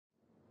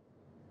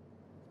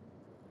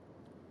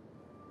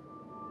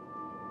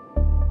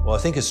Well, I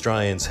think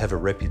Australians have a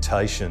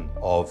reputation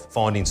of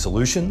finding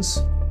solutions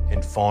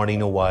and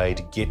finding a way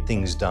to get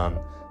things done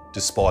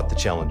despite the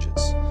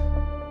challenges.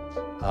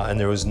 And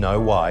there was no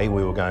way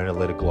we were going to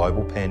let a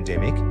global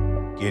pandemic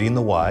get in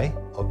the way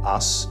of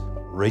us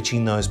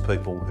reaching those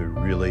people who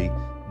really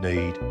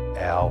need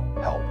our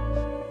help.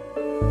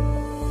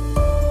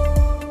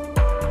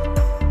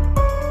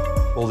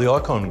 Well, the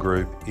Icon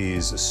Group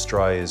is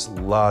Australia's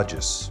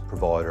largest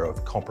provider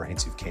of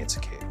comprehensive cancer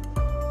care.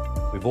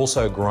 We've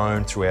also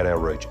grown throughout our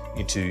region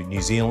into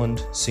New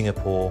Zealand,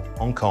 Singapore,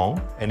 Hong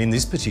Kong, and in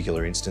this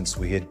particular instance,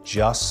 we had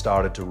just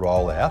started to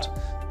roll out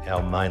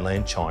our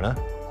mainland China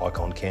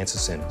Icon Cancer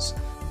Centres.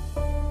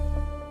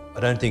 I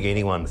don't think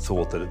anyone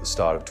thought that at the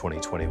start of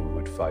 2020 we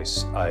would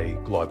face a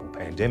global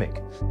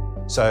pandemic.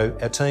 So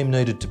our team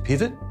needed to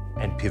pivot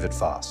and pivot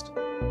fast.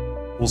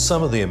 Well,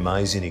 some of the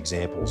amazing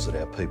examples that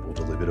our people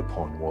delivered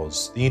upon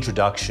was the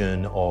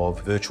introduction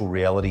of virtual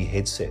reality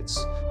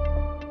headsets.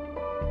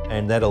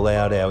 And that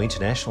allowed our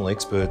international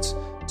experts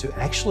to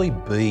actually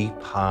be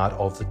part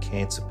of the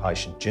cancer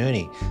patient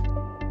journey,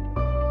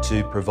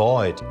 to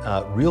provide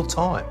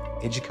real-time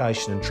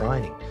education and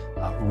training,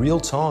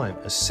 real-time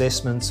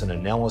assessments and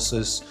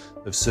analysis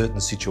of certain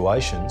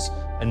situations,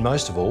 and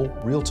most of all,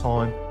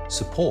 real-time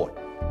support.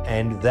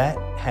 And that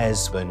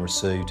has been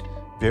received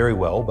very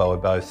well by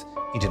both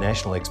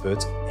international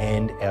experts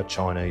and our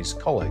Chinese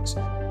colleagues.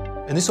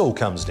 And this all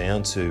comes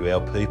down to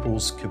our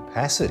people's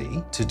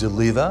capacity to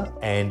deliver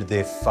and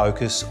their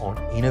focus on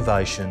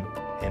innovation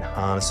and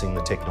harnessing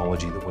the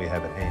technology that we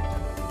have at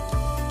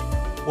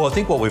hand. Well, I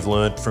think what we've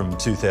learned from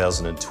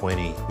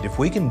 2020, that if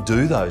we can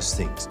do those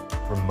things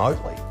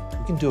remotely,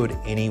 we can do it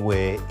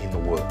anywhere in the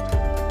world.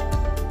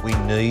 We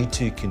need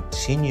to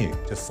continue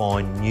to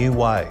find new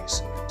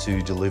ways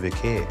to deliver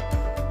care,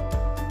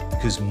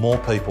 because more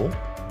people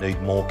need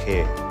more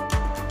care.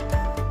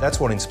 That's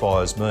what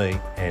inspires me,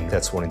 and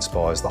that's what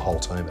inspires the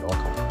whole team at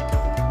Icon.